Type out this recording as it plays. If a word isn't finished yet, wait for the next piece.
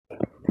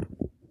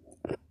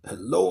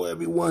Hello,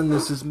 everyone.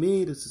 This is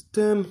me. This is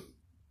Tim.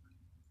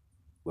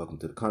 Welcome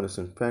to the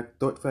Condescend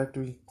Thought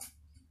Factory.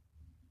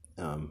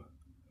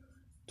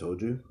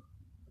 Told you,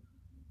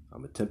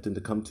 I'm attempting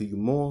to come to you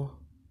more.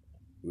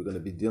 We're going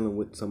to be dealing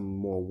with some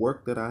more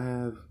work that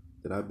I've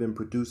been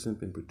producing.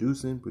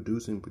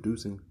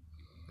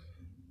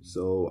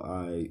 So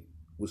I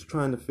was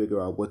trying to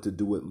figure out what to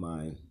do with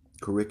my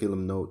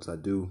curriculum notes. I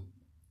do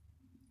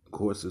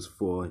courses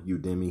for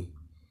Udemy,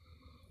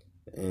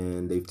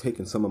 and they've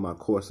taken some of my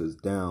courses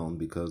down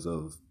because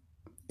of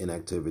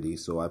inactivity,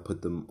 so I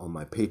put them on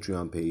my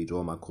Patreon page.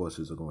 All my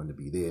courses are going to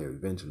be there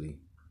eventually.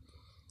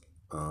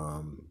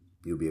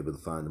 You'll be able to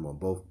find them on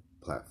both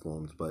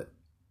platforms, but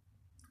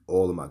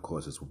all of my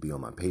courses will be on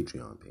my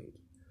Patreon page.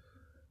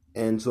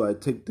 And so I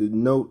take the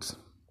notes,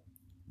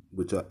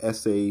 which are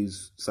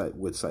essays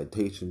with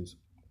citations,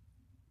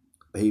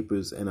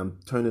 papers, and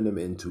I'm turning them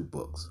into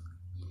books.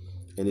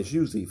 And it's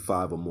usually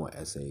 5 or more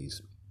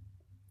essays,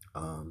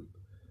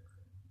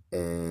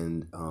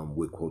 and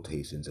with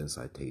quotations and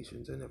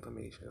citations and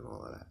information and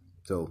all of that.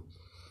 So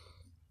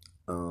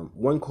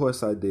one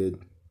course I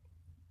did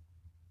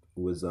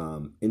was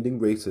Ending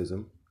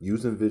Racism,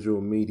 Using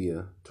Visual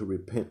Media to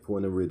Repent for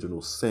an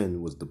Original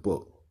Sin was the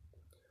book.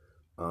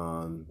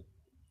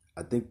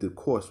 I think the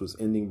course was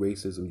Ending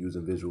Racism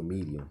Using Visual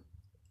Media.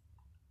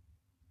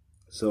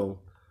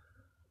 So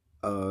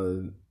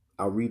I'll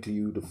read to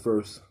you the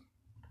first,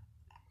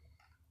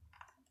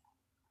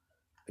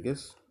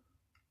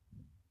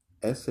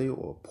 essay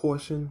or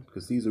portion,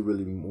 because these are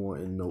really more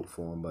in note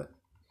form, but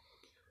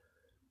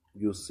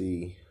you'll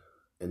see.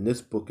 And this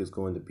book is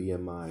going to be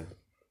it's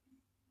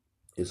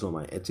on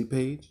my Etsy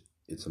page,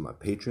 it's on my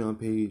Patreon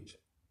page,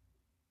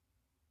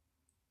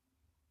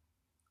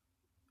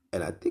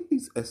 and I think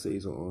these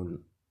essays are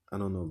on, I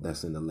don't know if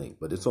that's in the link,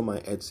 but it's on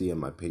my Etsy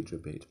and my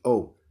Patreon page.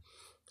 Oh,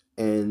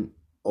 and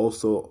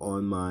also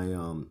on my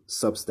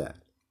Substack,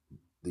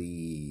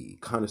 the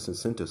Condescend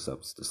Center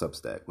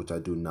Substack, which I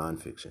do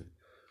nonfiction.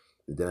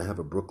 And then I have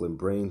a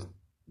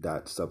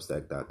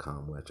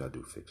brooklynbrains.substack.com, which I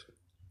do fiction.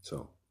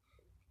 So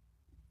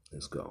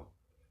let's go.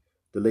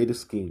 The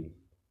latest scheme.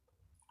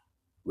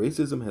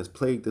 Racism has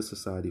plagued this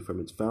society from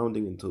its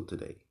founding until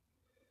today.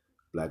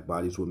 Black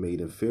bodies were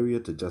made inferior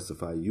to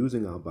justify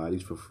using our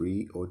bodies for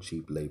free or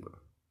cheap labor.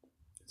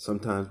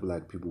 Sometimes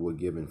black people were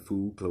given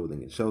food,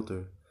 clothing, and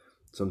shelter.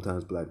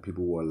 Sometimes black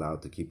people were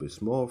allowed to keep a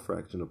small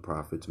fraction of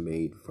profits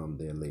made from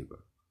their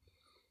labor.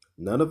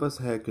 None of us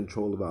had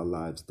control of our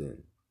lives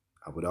then.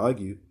 I would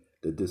argue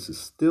that this is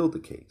still the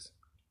case.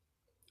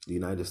 The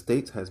United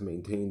States has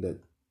maintained that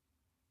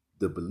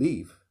the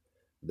belief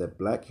that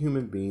black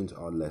human beings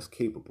are less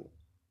capable.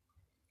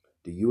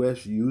 The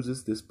U.S.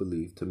 uses this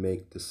belief to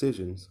make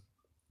decisions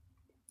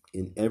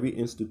in every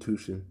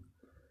institution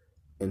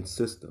and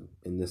system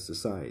in this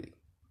society.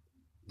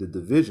 The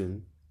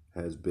division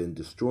has been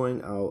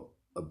destroying our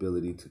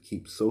ability to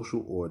keep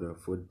social order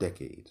for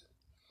decades.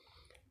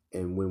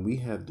 And when we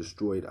have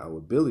destroyed our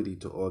ability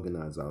to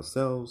organize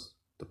ourselves,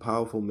 the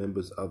powerful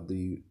members of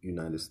the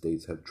United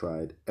States have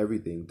tried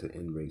everything to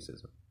end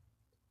racism.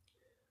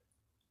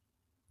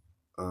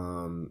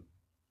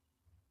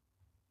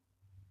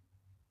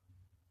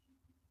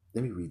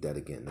 Let me read that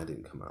again. That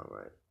didn't come out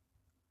right.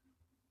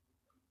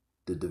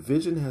 The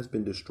division has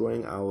been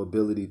destroying our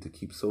ability to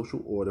keep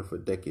social order for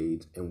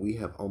decades, and we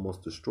have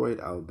almost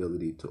destroyed our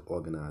ability to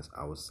organize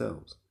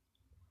ourselves.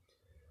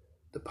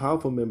 The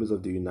powerful members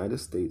of the United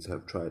States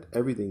have tried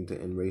everything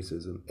to end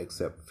racism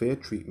except fair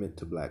treatment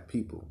to black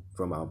people,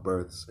 from our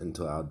births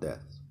until our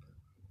deaths.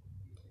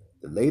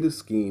 The latest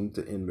scheme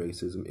to end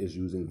racism is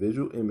using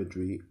visual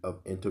imagery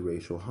of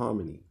interracial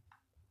harmony.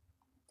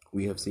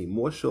 We have seen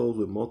more shows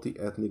with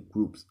multi-ethnic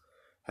groups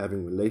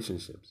having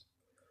relationships.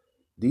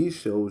 These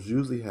shows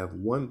usually have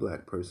one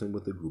black person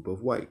with a group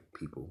of white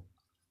people.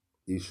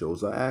 These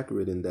shows are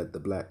accurate in that the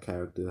black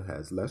character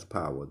has less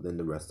power than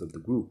the rest of the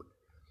group.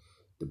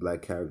 The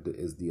black character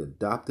is the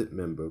adopted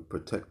member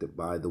protected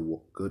by the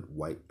good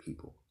white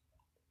people.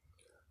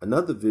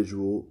 Another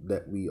visual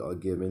that we are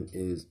given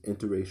is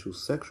interracial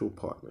sexual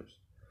partners.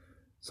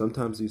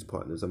 Sometimes these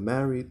partners are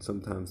married,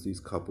 sometimes these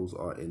couples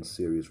are in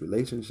serious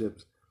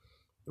relationships,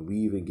 and we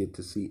even get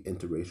to see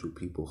interracial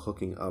people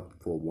hooking up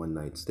for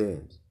one-night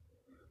stands.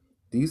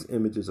 These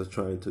images are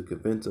trying to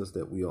convince us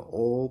that we are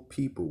all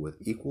people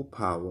with equal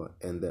power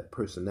and that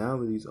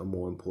personalities are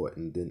more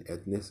important than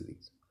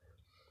ethnicities.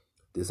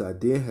 This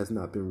idea has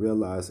not been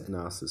realized in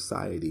our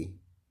society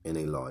in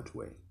a large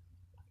way.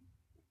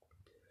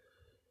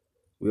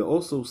 We are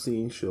also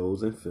seeing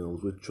shows and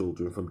films with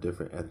children from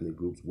different ethnic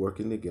groups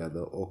working together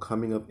or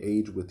coming of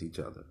age with each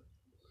other.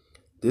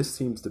 This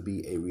seems to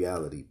be a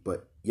reality,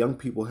 but young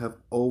people have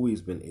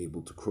always been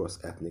able to cross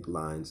ethnic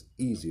lines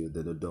easier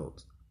than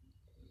adults.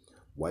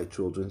 White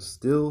children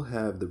still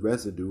have the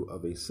residue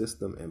of a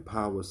system and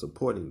power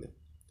supporting them,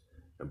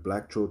 and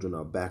black children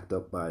are backed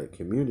up by a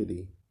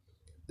community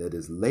that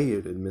is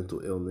layered in mental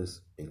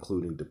illness,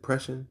 including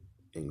depression,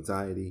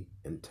 anxiety,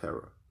 and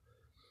terror.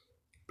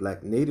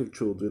 Black Native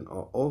children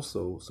are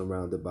also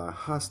surrounded by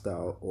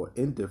hostile or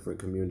indifferent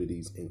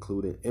communities,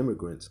 including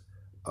immigrants,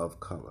 of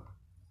color.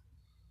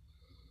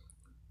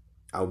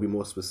 I'll be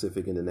more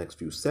specific in the next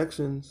few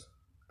sections.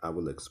 I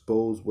will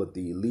expose what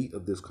the elite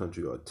of this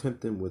country are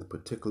attempting with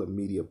particular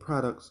media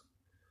products.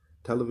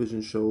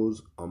 Television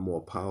shows are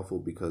more powerful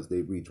because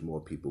they reach more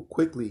people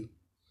quickly,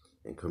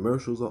 and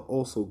commercials are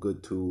also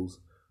good tools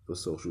for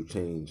social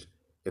change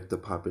if the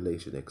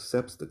population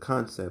accepts the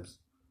concepts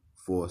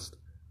forced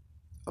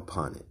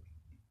upon it.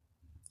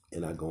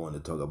 And I go on to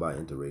talk about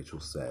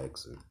interracial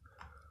sex and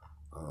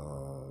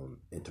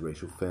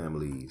interracial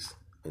families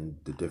and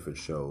the different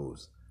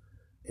shows,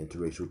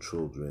 interracial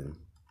children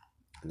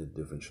and the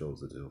different shows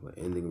that do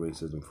ending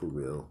racism for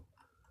real.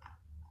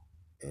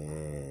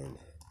 And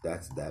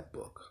that's that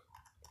book.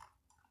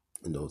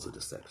 And those are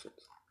the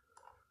sections.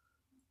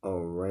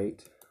 All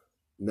right.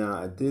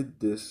 Now I did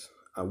this.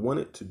 I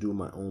wanted to do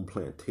my own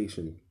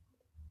Plantation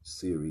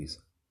series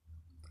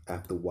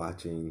after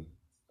watching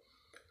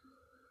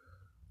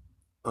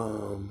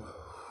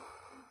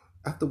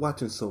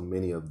so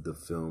many of the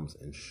films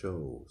and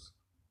shows.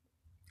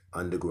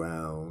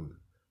 Underground,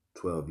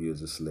 12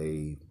 Years a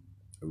Slave,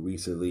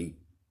 recently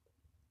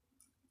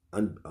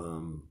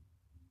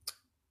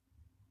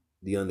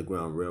the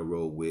Underground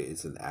Railroad, where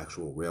it's an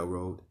actual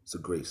railroad. It's a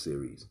great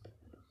series.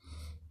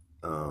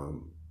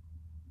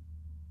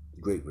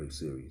 Great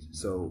series.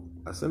 So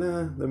I said,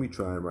 let me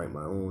try and write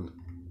my own.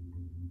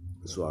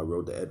 So I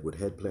wrote the Edward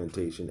Head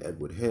Plantation.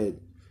 Edward Head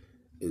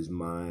is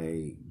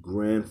my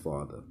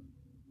grandfather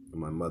on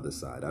my mother's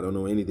side. I don't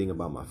know anything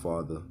about my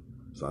father,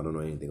 so I don't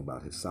know anything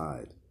about his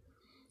side.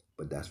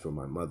 But that's from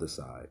my mother's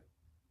side.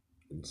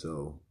 And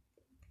so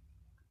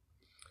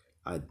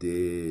I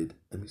did,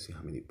 let me see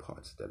how many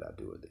parts did I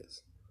do of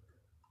this.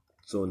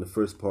 So in the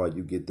first part,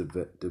 you get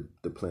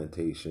the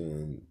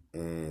plantation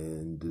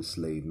and the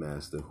slave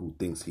master who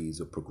thinks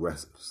he's a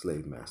progressive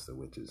slave master,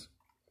 which is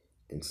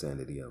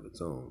insanity of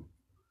its own.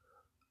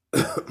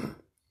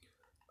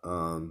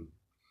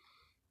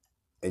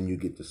 And you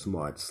get the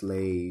smart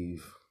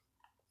slave.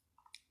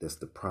 That's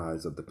the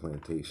prize of the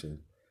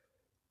plantation.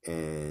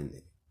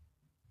 And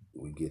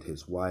we get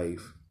his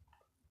wife.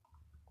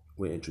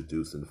 We're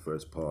introduced in the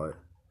first part.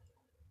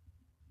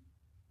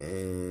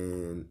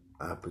 And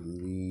I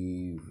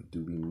believe,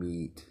 do we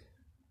meet?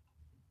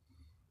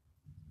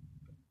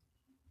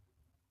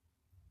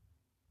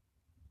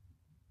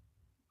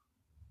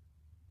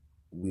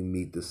 We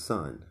meet the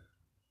son.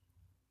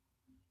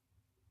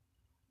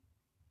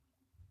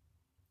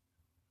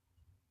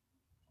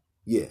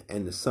 Yeah,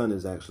 and the son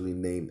is actually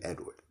named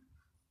Edward.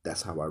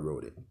 That's how I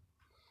wrote it.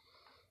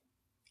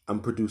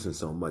 I'm producing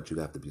so much, you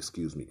have to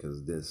excuse me,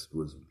 because this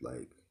was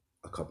like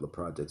a couple of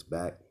projects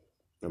back.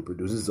 I'm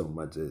producing so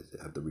much, I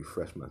have to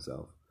refresh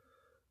myself.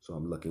 So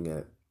I'm looking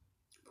at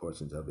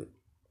portions of it.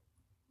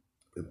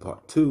 In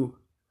part two,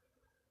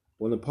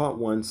 well, in part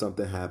one,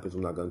 something happens.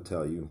 I'm not going to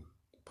tell you.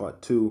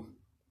 Part two,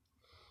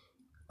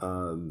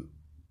 we're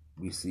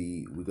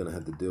going to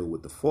have to deal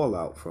with the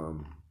fallout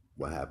from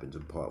what happens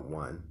in part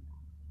one.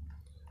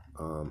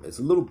 It's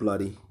a little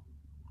bloody,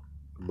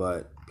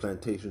 but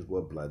plantations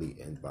were bloody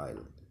and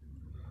violent.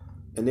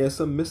 And there's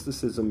some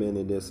mysticism in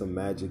it. There's some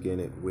magic in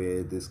it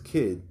where this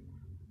kid,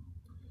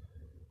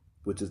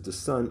 which is the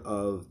son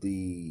of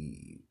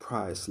the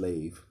prior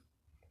slave,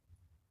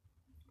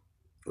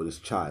 or this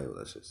child,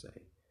 I should say,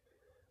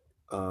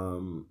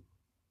 kind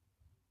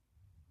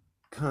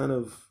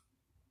of,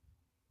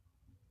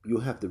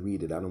 you'll have to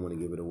read it. I don't want to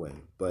give it away.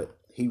 But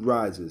he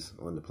rises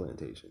on the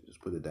plantation,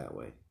 just put it that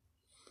way.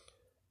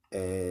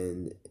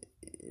 And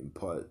in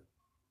part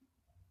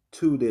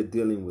two, they're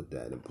dealing with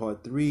that. In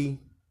part three,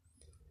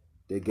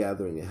 they're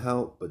gathering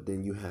help, but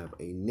then you have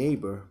a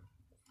neighbor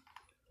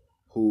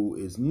who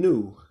is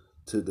new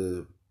to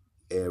the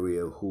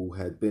area who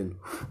had been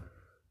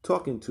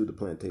talking to the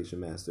plantation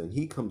master, and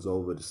he comes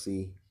over to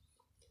see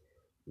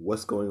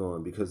what's going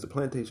on because the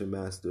plantation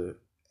master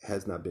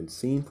has not been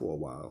seen for a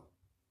while,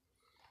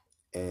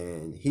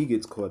 and he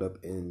gets caught up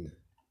in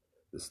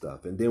the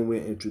stuff. And then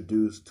we're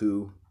introduced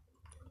to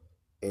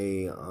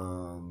a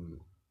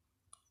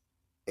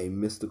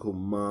mystical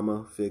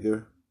mama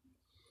figure,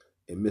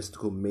 a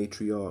mystical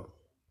matriarch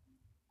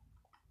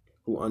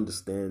who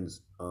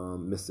understands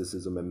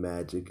mysticism and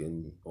magic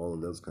and all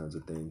of those kinds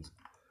of things.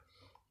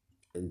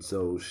 And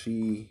so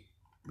she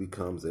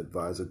becomes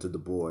advisor to the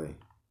boy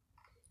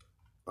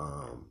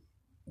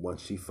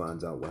once she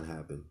finds out what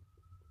happened.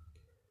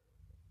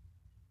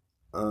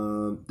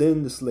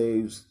 Then the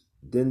slaves,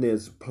 then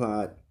there's a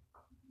plot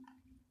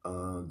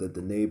that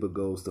the neighbor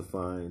goes to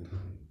find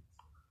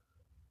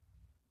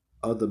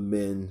other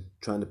men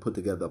trying to put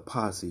together a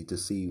posse to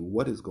see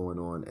what is going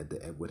on at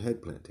the Edward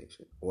Head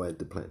plantation or at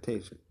the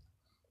plantation.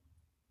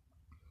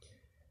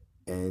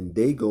 And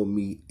they go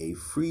meet a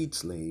freed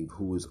slave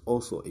who is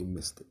also a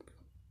mystic,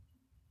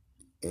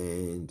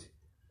 and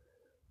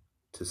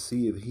to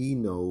see if he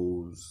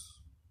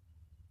knows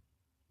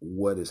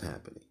what is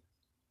happening.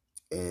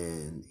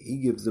 And he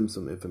gives them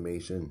some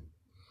information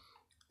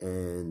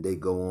and they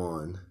go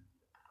on.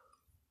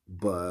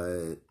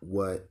 But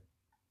what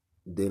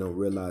they don't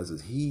realize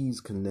is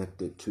he's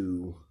connected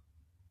to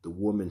the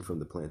woman from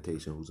the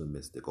plantation who's a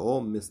mystic.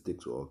 All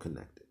mystics are all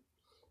connected.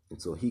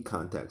 And so he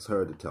contacts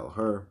her to tell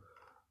her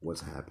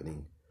what's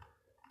happening.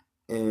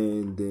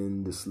 And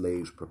then the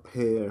slaves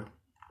prepare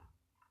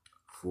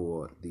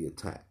for the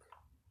attack.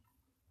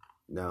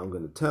 Now I'm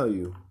going to tell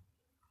you,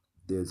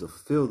 there's a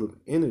field of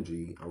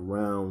energy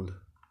around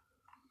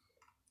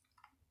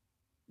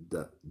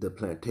the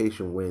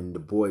plantation when the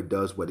boy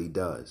does what he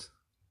does.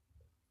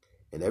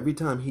 And every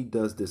time he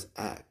does this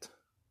act,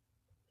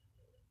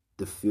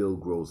 the field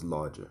grows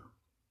larger.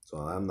 So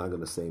I'm not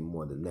going to say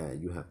more than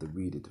that. You have to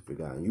read it to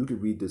figure out. And you can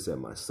read this at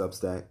my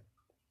Substack,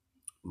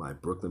 my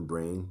Brooklyn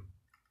Brain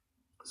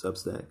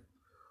Substack,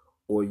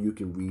 or you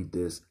can read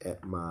this at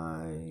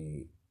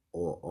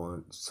or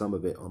on some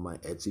of it on my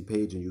Etsy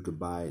page, and you can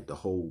buy the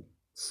whole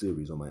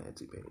series on my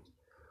Etsy page,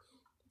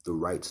 the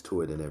rights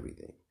to it and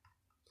everything.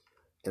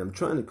 And I'm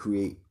trying to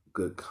create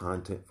good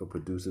content for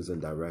producers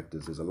and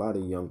directors. There's a lot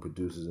of young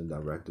producers and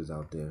directors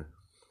out there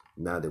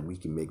now that we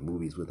can make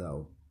movies with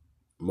our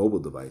mobile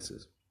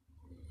devices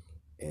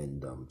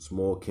and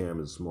small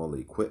cameras, small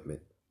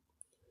equipment.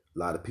 A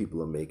lot of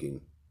people are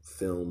making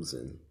films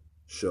and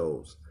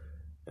shows.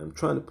 And I'm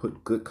trying to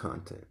put good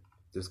content,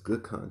 just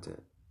good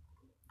content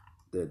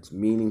that's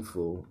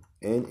meaningful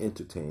and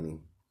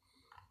entertaining,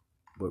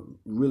 but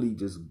really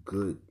just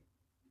good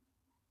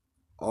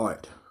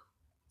art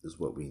is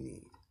what we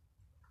need.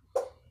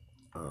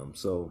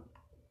 So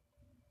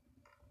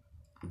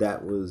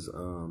that was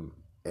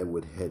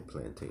Edward Head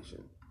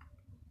Plantation.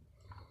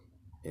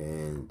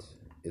 And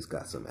it's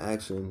got some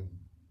action.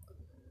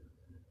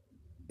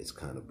 It's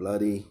kind of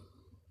bloody.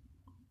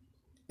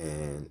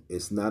 And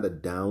it's not a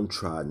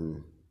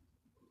downtrodden,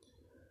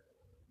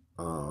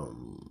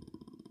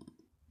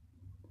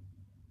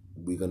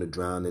 we're going to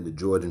drown in the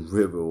Jordan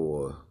River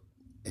or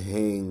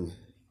hang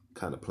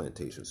kind of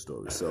plantation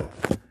story. So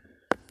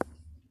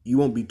you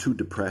won't be too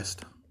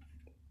depressed,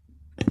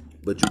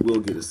 but you will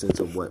get a sense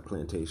of what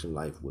plantation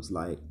life was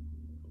like.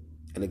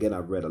 And again,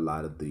 I've read a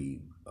lot of the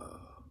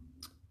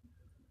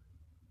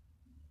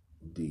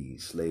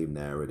slave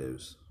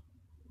narratives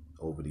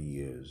over the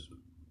years.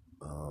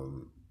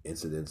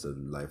 Incidents of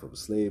the life of a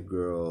slave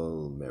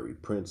girl, Mary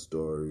Prince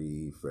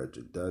story,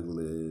 Frederick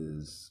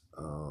Douglass,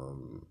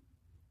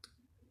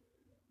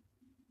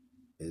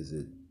 is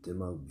it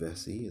Dimok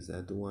Vesey? Is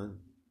that the one?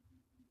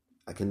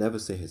 I can never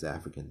say his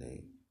African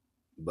name,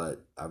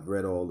 but I've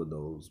read all of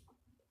those.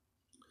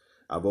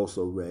 I've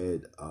also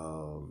read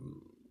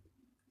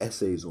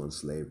essays on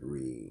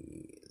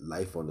slavery,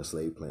 life on the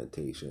slave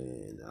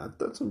plantation. I've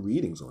done some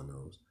readings on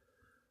those.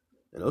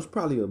 And those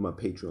probably on my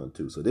Patreon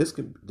too. So this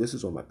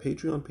is on my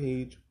Patreon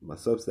page, my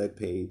Substack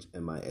page,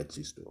 and my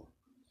Etsy store.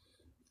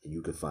 And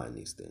you can find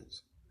these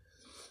things.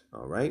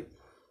 All right.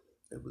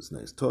 It was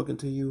nice talking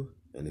to you.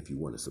 And if you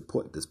want to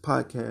support this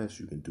podcast,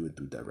 you can do it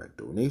through direct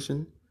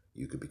donation.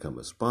 You can become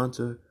a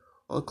sponsor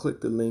or click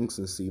the links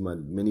and see my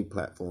many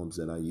platforms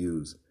that I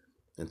use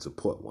and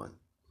support one.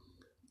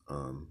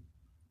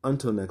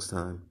 Until next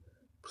time,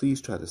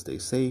 please try to stay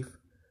safe,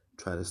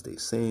 try to stay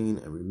sane,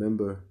 and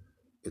remember,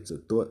 it's a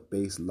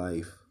thought-based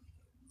life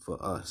for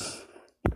us.